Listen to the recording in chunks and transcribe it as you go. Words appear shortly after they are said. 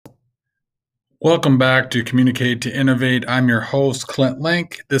Welcome back to Communicate to Innovate. I'm your host, Clint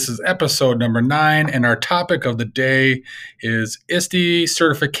Link. This is episode number 9, and our topic of the day is ISTE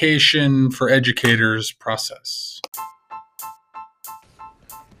Certification for Educators process.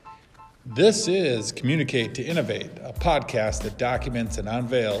 This is Communicate to Innovate, a podcast that documents and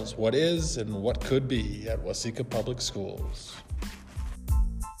unveils what is and what could be at Waseca Public Schools.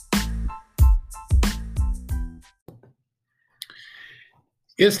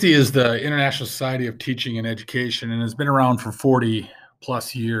 ISTE is the International Society of Teaching and Education and has been around for 40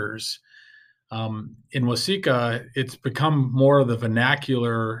 plus years. In Waseca, it's become more of the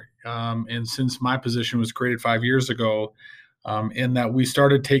vernacular, and since my position was created 5 years ago, in that we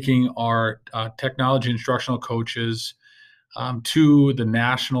started taking our technology instructional coaches to the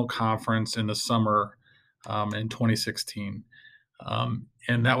national conference in the summer in 2016.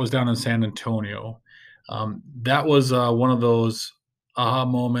 And that was down in San Antonio. That was one of those aha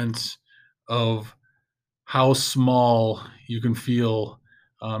moments of how small you can feel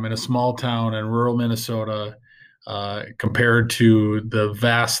in a small town in rural Minnesota compared to the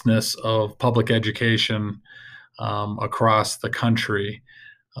vastness of public education across the country.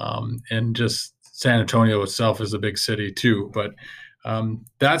 And just San Antonio itself is a big city too. But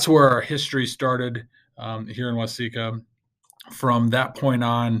that's where our history started here in Waseca. From that point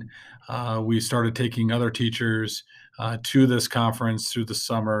on, we started taking other teachers to this conference through the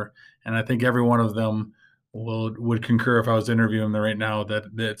summer, and I think every one of them would concur if I was interviewing them right now that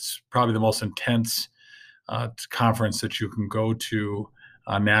it's probably the most intense conference that you can go to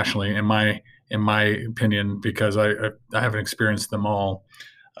nationally, in my opinion, because I haven't experienced them all.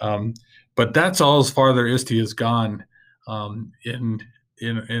 But that's all as far as ISTE has gone in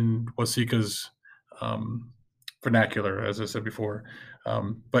Waseca's vernacular, as I said before.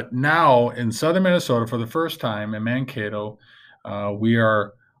 But now in southern Minnesota, for the first time in Mankato, we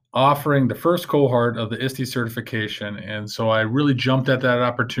are offering the first cohort of the ISTE certification. And so I really jumped at that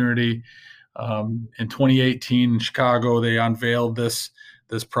opportunity. In 2018 in Chicago, they unveiled this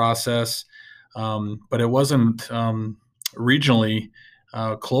process, but it wasn't regionally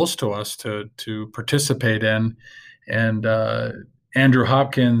close to us to participate in. And Andrew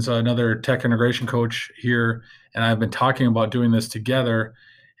Hopkins, another tech integration coach here, and I've been talking about doing this together.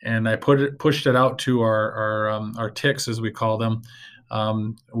 And I pushed it out to our TICs, as we call them.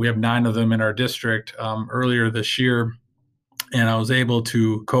 We have 9 of them in our district earlier this year, and I was able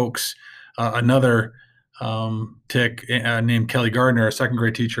to coax another TIC named Kelli Gardner, a second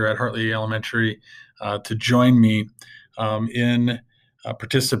grade teacher at Hartley Elementary, to join me in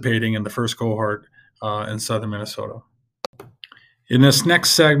participating in the first cohort in southern Minnesota. In this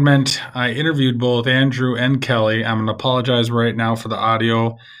next segment, I interviewed both Andrew and Kelli. I'm going to apologize right now for the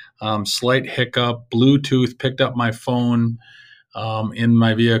audio. Slight hiccup. Bluetooth picked up my phone in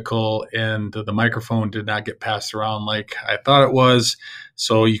my vehicle, and the microphone did not get passed around like I thought it was.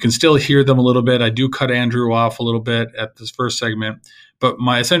 So you can still hear them a little bit. I do cut Andrew off a little bit at this first segment. But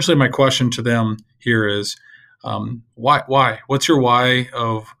essentially my question to them here is, why? What's your why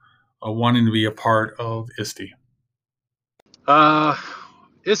of wanting to be a part of ISTE?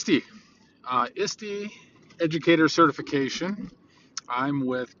 ISTE Educator Certification. I'm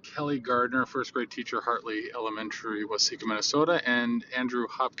with Kelli Gardner, first grade teacher, Hartley Elementary, Waseca, Minnesota, and Andrew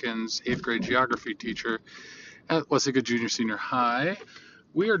Hopkins, 8th grade geography teacher at Waseca Junior Senior High.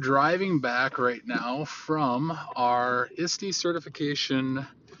 We are driving back right now from our ISTE certification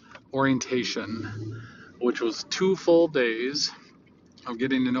orientation, which was 2 full days of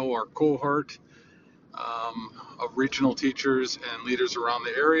getting to know our cohort of regional teachers and leaders around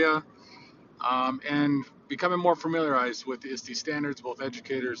the area, and becoming more familiarized with the ISTE standards, both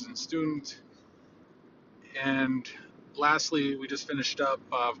educators and students. And lastly, we just finished up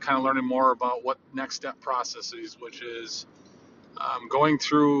kind of learning more about what next step processes, which is going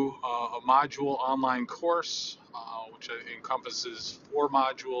through a module online course, which encompasses 4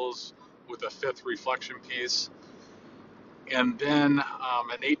 modules with a 5th reflection piece. And then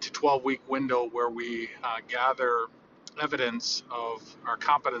an 8 to 12 week window where we gather evidence of our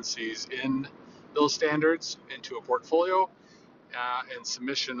competencies in those standards into a portfolio and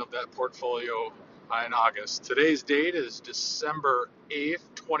submission of that portfolio in August. Today's date is December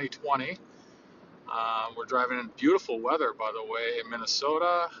 8th, 2020. We're driving in beautiful weather, by the way, in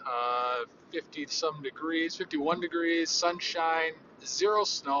Minnesota, 50-some degrees, 51 degrees, sunshine, 0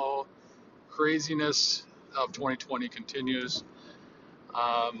 snow, craziness of 2020 continues.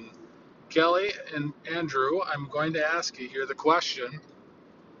 Kelli and Andrew, I'm going to ask you here the question.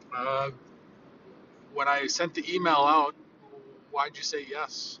 When I sent the email out, why'd you say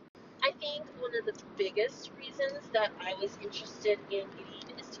yes? I think one of the biggest reasons that I was interested in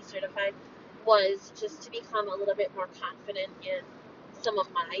getting ISTE certified was just to become a little bit more confident in some of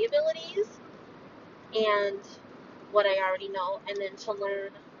my abilities and what I already know, and then to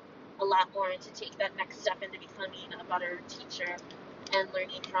learn a lot more and to take that next step into becoming a better teacher and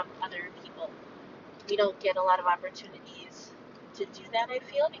learning from other people. We don't get a lot of opportunities to do that, I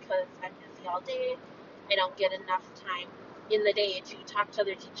feel, because I'm busy all day. I don't get enough time in the day to talk to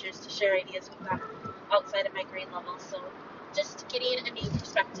other teachers, to share ideas with them outside of my grade level. So just getting a new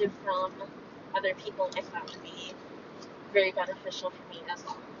perspective from other people I found to be very beneficial for me as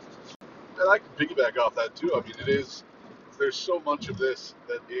well. And I can piggyback off that too. I mean, there's so much of this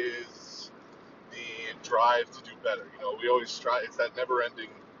that is the drive to do better. We always strive, it's that never ending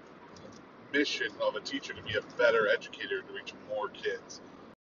mission of a teacher to be a better educator, to reach more kids.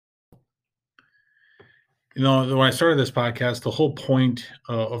 When I started this podcast, the whole point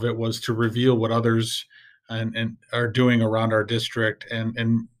of it was to reveal what others and are doing around our district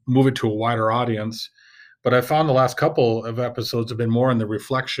and move it to a wider audience. But I found the last couple of episodes have been more in the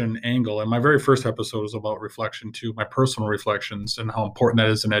reflection angle. And my very first episode was about reflection too, my personal reflections and how important that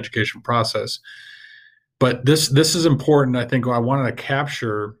is in the education process. But this is important. I think what I wanted to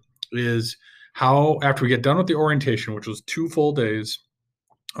capture is how, after we get done with the orientation, which was 2 full days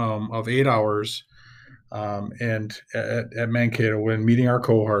of 8 hours, and at Mankato, when meeting our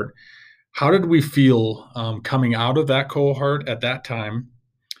cohort, how did we feel coming out of that cohort at that time?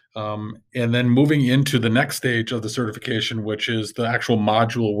 And then moving into the next stage of the certification, which is the actual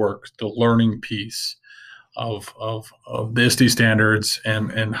module work, the learning piece of the ISTE standards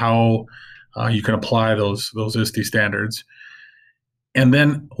and how you can apply those ISTE standards. And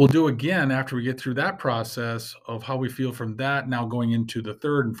then we'll do again after we get through that process of how we feel from that, now going into the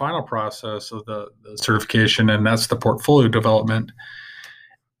third and final process of the certification, and that's the portfolio development.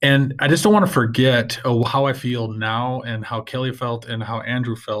 And I just don't want to forget how I feel now and how Kelli felt and how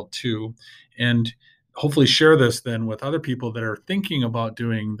Andrew felt too. And hopefully share this then with other people that are thinking about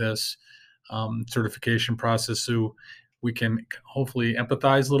doing this certification process, so we can hopefully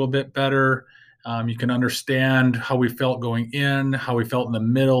empathize a little bit better. You can understand how we felt going in, how we felt in the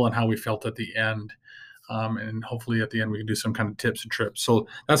middle, and how we felt at the end. And hopefully at the end we can do some kind of tips and trips. So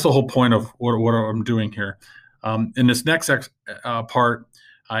that's the whole point of what I'm doing here. In this next part,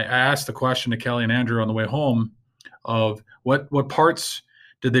 I asked the question to Kelli and Andrew on the way home of what parts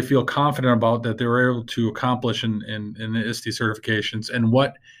did they feel confident about that they were able to accomplish in the ISTE certifications, and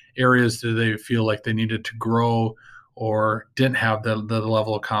what areas did they feel like they needed to grow or didn't have the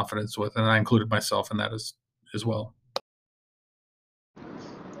level of confidence with, and I included myself in that as well.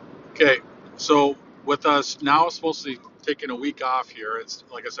 Okay, so with us now supposed to be taking a week off here, it's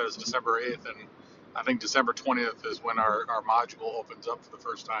like I said, it's December 8th, and I think December 20th is when our module opens up for the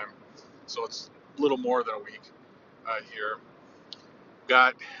first time. So it's a little more than a week here.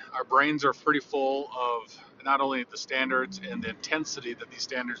 Our brains are pretty full of not only the standards and the intensity that these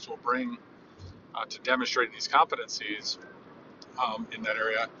standards will bring to demonstrating these competencies in that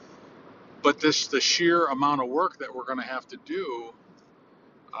area, but the sheer amount of work that we're going to have to do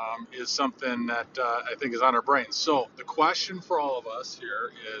is something that I think is on our brains. So the question for all of us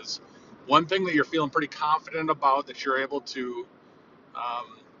here is one thing that you're feeling pretty confident about that you're able to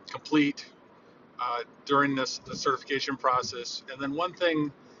complete during the certification process, and then one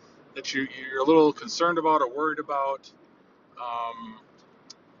thing that you're a little concerned about or worried about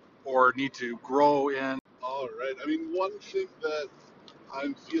or need to grow in. All right. I mean, one thing that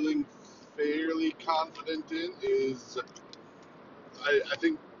I'm feeling fairly confident in is I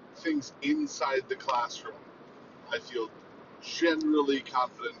think things inside the classroom I feel generally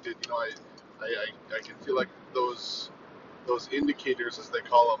confident in. I can feel like those indicators, as they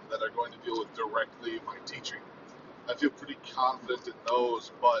call them, that are going to deal with directly my teaching. I feel pretty confident in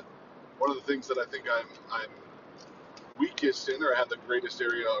those, but one of the things that I think I'm weakest in, or have the greatest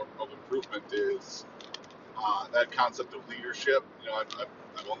area of improvement, is that concept of leadership.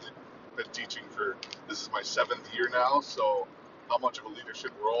 I've only been teaching this is my 7th year now, so how much of a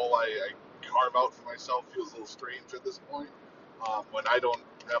leadership role I carve out for myself feels a little strange at this point, when I don't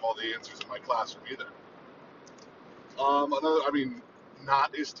have all the answers in my classroom either.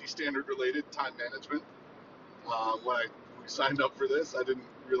 Not ISTE standard related, time management. When we signed up for this, I didn't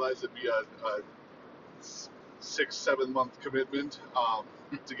realize it'd be a 6-7 month commitment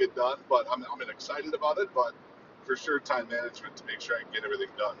to get done, but I'm excited about it. But for sure, time management to make sure I can get everything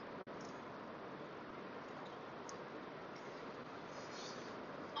done.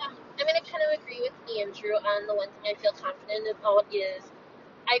 I'm going to kind of agree with Andrew on the one thing I feel confident about is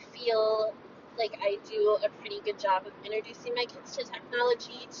I feel like I do a pretty good job of introducing my kids to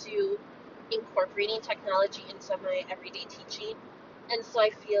technology, to incorporating technology into my everyday teaching. And so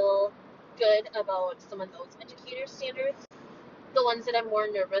I feel good about some of those educator standards. The ones that I'm more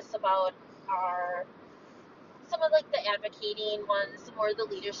nervous about are some of like the advocating ones, some more of the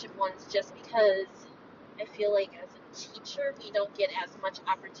leadership ones, just because I feel like as a teacher we don't get as much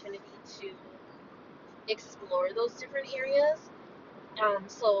opportunity to explore those different areas.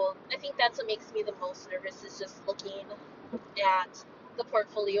 So I think that's what makes me the most nervous, is just looking at the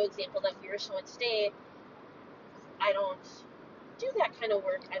portfolio example that we were showing today. I don't do that kind of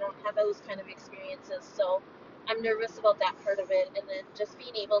work. I don't have those kind of experiences. So I'm nervous about that part of it. And then just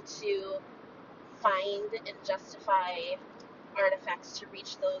being able to find and justify artifacts to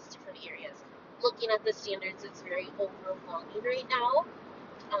reach those different areas. Looking at the standards, it's very overwhelming right now.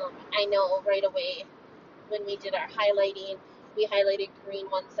 I know right away when we did our highlighting, we highlighted green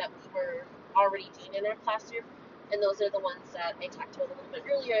ones that we were already doing in our classroom, and those are the ones that I talked about a little bit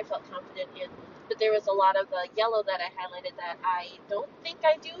earlier. I felt confident in, but there was a lot of yellow that I highlighted that I don't think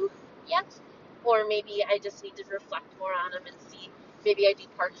I do yet, or maybe I just need to reflect more on them and see maybe I do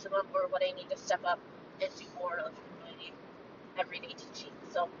parts of them, or what I need to step up and do more of in my everyday teaching.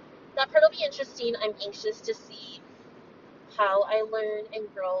 So that part will be interesting. I'm anxious to see how I learn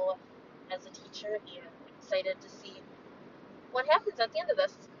and grow as a teacher, and excited to see what happens at the end of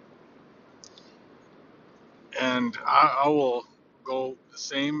this. And I will go the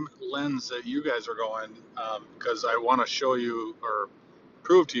same lens that you guys are going, because I want to show you or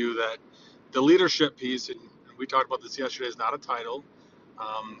prove to you that the leadership piece, and we talked about this yesterday, is not a title.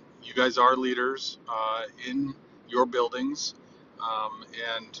 You guys are leaders in your buildings,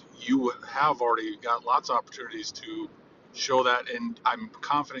 and you have already got lots of opportunities to show that, and I'm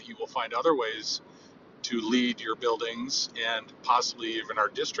confident you will find other ways to lead your buildings and possibly even our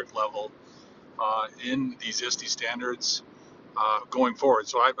district level in these ISTE standards going forward.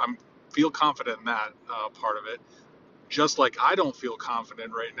 So I'm feel confident in that part of it. Just like I don't feel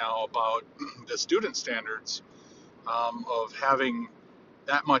confident right now about the student standards of having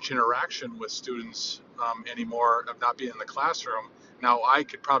that much interaction with students anymore, of not being in the classroom. Now I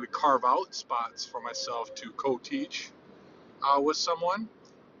could probably carve out spots for myself to co-teach with someone,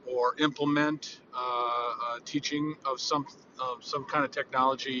 or implement teaching of some kind of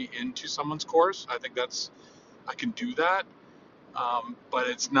technology into someone's course. I think I can do that, but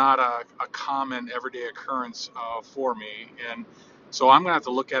it's not a common everyday occurrence for me. And so I'm going to have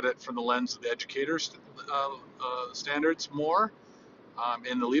to look at it from the lens of the educators standards more,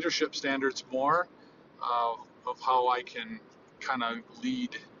 and the leadership standards more, of how I can kind of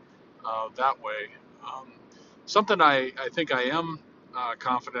lead that way. Um, Something I think I am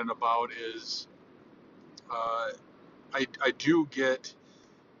confident about is uh, I do get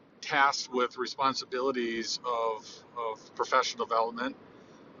tasked with responsibilities of professional development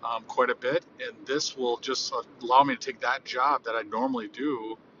quite a bit, and this will just allow me to take that job that I normally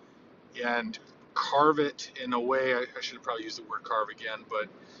do and carve it in a way. I should probably use the word carve again, but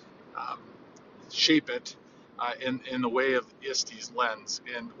um, shape it in the way of ISTE's lens.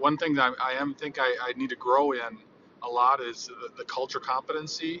 And one thing that I think I need to grow in a lot is the culture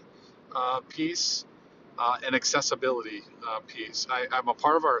competency piece and accessibility piece. I'm a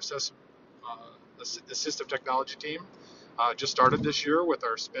part of our assistive technology team. Just started this year with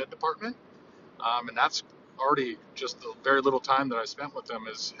our SPED department, and that's already just the very little time that I spent with them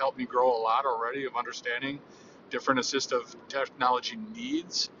has helped me grow a lot already of understanding different assistive technology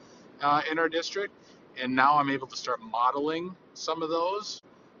needs in our district. And now I'm able to start modeling some of those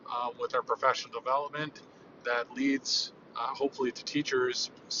with our professional development that leads hopefully to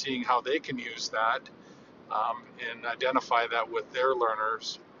teachers seeing how they can use that and identify that with their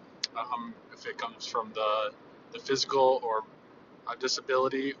learners, if it comes from the physical or a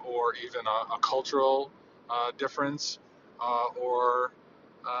disability, or even a cultural difference, or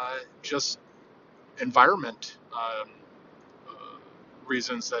just environment uh,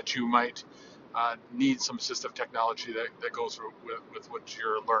 reasons that you might need some assistive technology that goes with what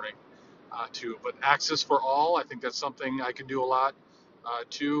you're learning too. But access for all, I think that's something I can do a lot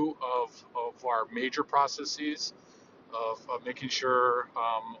too, of our major processes of making sure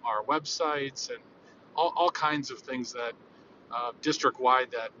our websites and all kinds of things that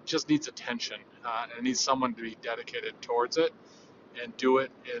district-wide that just needs attention, and it needs someone to be dedicated towards it and do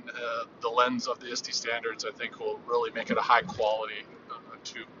it in the lens of the ISTE standards. I think will really make it a high quality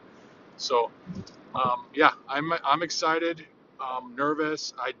too. So yeah, I'm excited,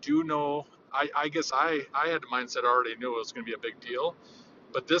 nervous. I do know. I guess I had the mindset, I already knew it was going to be a big deal,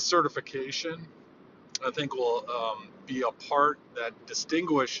 but this certification I think will be a part that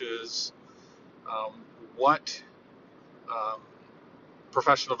distinguishes what um,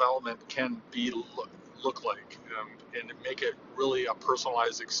 professional development can be look like, and make it really a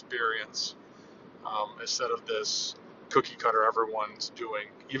personalized experience, instead of this cookie cutter everyone's doing.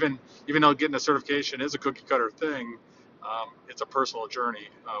 Even though getting a certification is a cookie cutter thing, it's a personal journey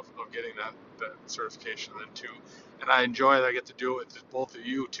of getting that certification then too. And I enjoy that I get to do it with both of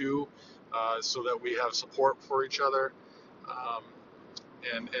you too, so that we have support for each other, um,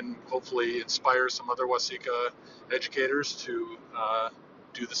 and hopefully inspire some other Waseca educators to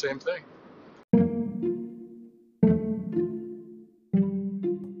do the same thing.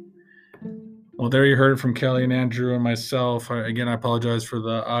 Well, there you heard it from Kelli and Andrew and myself. Again, I apologize for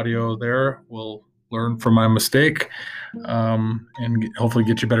the audio there. We'll learn from my mistake, and hopefully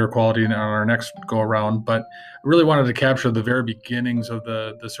get you better quality on our next go around. But I really wanted to capture the very beginnings of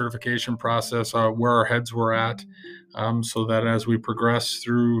the certification process, where our heads were at, so that as we progress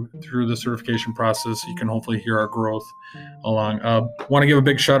through the certification process, you can hopefully hear our growth along. Want to give a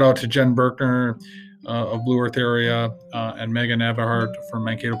big shout out to Jen Berkner of Blue Earth area, and Megan Everhart from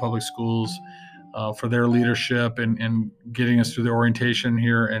Mankato Public Schools, for their leadership and getting us through the orientation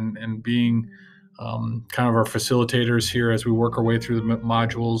here, and being kind of our facilitators here as we work our way through the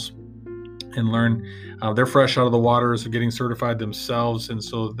modules and learn. They're fresh out of the waters of getting certified themselves, and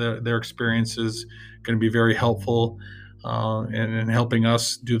so their experience is going to be very helpful in helping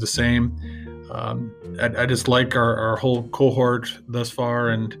us do the same. I just like our whole cohort thus far,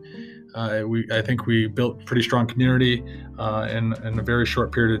 and I think we built pretty strong community in a very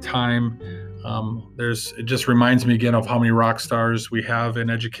short period of time. It just reminds me again of how many rock stars we have in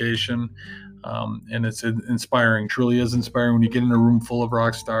education, and it's inspiring. Truly is inspiring when you get in a room full of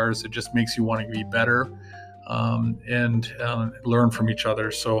rock stars. It just makes you want to be better, and learn from each other.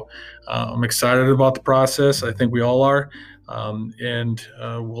 So I'm excited about the process. I think we all are. And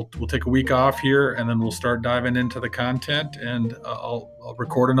we'll take a week off here, and then we'll start diving into the content, and I'll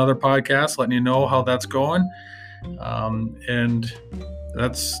record another podcast letting you know how that's going. And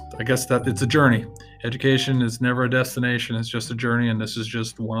I guess that it's a journey. Education is never a destination. It's just a journey. And this is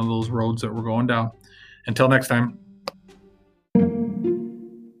just one of those roads that we're going down. Until next time.